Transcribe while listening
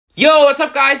Yo, what's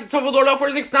up guys? It's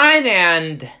Hovelord0469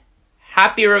 and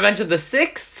happy Revenge of the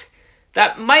 6th?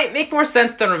 That might make more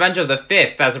sense than Revenge of the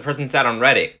 5th, as a person said on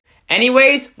Reddit.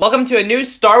 Anyways, welcome to a new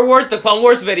Star Wars The Clone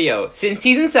Wars video. Since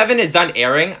Season 7 is done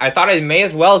airing, I thought I may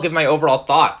as well give my overall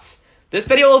thoughts. This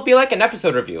video will be like an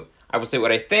episode review. I will say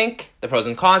what I think, the pros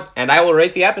and cons, and I will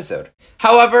rate the episode.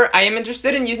 However, I am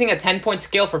interested in using a 10-point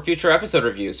scale for future episode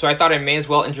reviews, so I thought I may as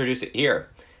well introduce it here.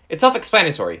 It's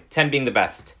self-explanatory, 10 being the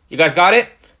best. You guys got it?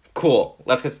 Cool,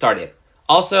 let's get started.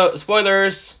 Also,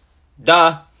 spoilers,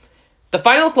 duh. The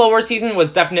final Clone Wars season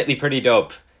was definitely pretty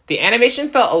dope. The animation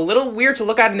felt a little weird to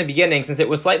look at in the beginning since it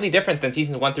was slightly different than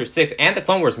seasons 1 through 6 and the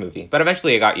Clone Wars movie, but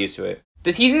eventually I got used to it.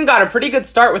 The season got a pretty good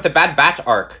start with the Bad Batch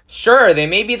arc. Sure, they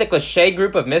may be the cliché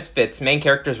group of misfits main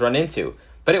characters run into,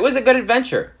 but it was a good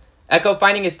adventure. Echo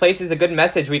finding his place is a good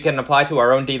message we can apply to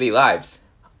our own daily lives.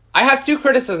 I have two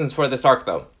criticisms for this arc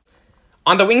though.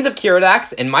 On the Wings of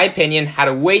Kiridax, in my opinion, had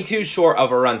a way too short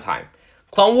of a runtime.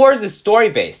 Clone Wars is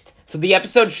story-based, so the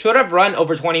episode should have run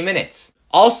over 20 minutes.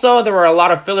 Also, there were a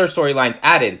lot of filler storylines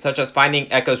added, such as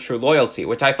finding Echo's true loyalty,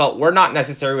 which I felt were not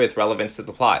necessary with relevance to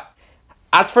the plot.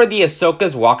 As for the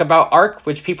Ahsoka's Walkabout arc,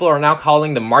 which people are now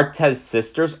calling the Martez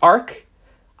Sisters arc,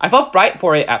 I felt bright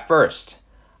for it at first.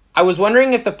 I was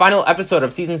wondering if the final episode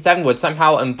of Season 7 would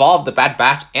somehow involve the Bad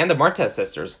Batch and the Martez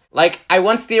Sisters. Like, I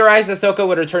once theorized Ahsoka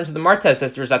would return to the Martez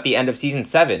Sisters at the end of Season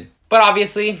 7, but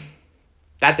obviously,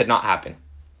 that did not happen.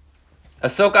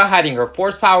 Ahsoka hiding her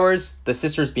force powers, the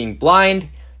sisters being blind,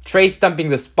 Trace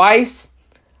dumping the spice.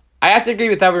 I have to agree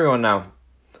with everyone now.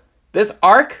 This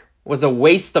arc was a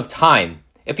waste of time.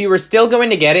 If you were still going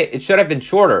to get it, it should have been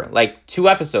shorter, like 2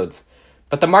 episodes.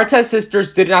 But the Martez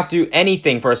Sisters did not do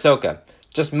anything for Ahsoka.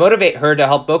 Just motivate her to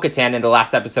help Bo-Katan in the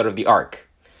last episode of the arc.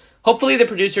 Hopefully the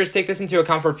producers take this into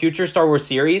account for future Star Wars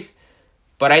series,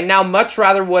 but I now much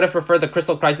rather would have preferred the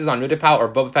Crystal Crisis on Utapau or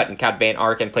Boba Fett and Cad Bane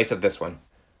arc in place of this one.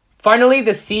 Finally,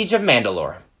 the Siege of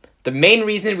Mandalore. The main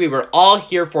reason we were all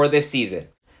here for this season.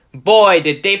 Boy,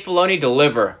 did Dave Filoni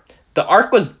deliver. The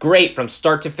arc was great from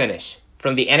start to finish.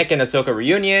 From the Anakin-Ahsoka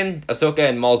reunion, Ahsoka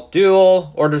and Maul's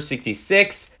duel, Order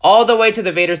 66, all the way to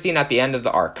the Vader scene at the end of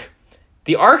the arc.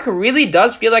 The arc really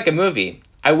does feel like a movie.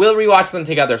 I will rewatch them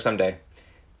together someday.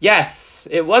 Yes,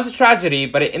 it was a tragedy,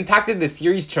 but it impacted the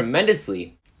series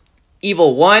tremendously.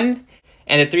 Evil won,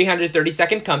 and the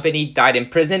 332nd Company died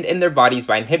imprisoned in their bodies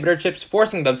by inhibitor chips,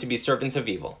 forcing them to be servants of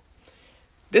evil.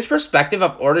 This perspective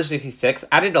of Order 66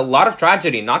 added a lot of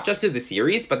tragedy, not just to the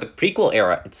series, but the prequel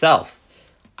era itself.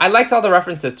 I liked all the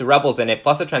references to Rebels in it,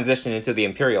 plus the transition into the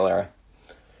Imperial era.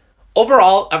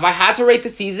 Overall, if I had to rate the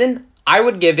season, I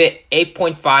would give it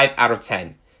 8.5 out of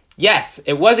 10. Yes,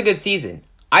 it was a good season.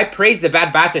 I praised the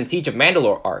Bad Batch and Siege of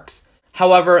Mandalore arcs.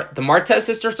 However, the Martez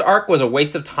Sisters arc was a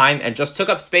waste of time and just took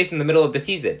up space in the middle of the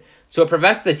season, so it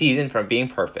prevents the season from being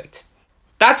perfect.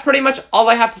 That's pretty much all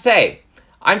I have to say.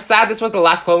 I'm sad this was the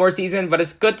last Clone Wars season, but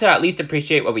it's good to at least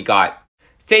appreciate what we got.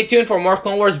 Stay tuned for more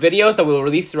Clone Wars videos that we will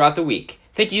release throughout the week.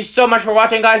 Thank you so much for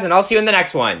watching, guys, and I'll see you in the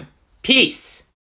next one. Peace!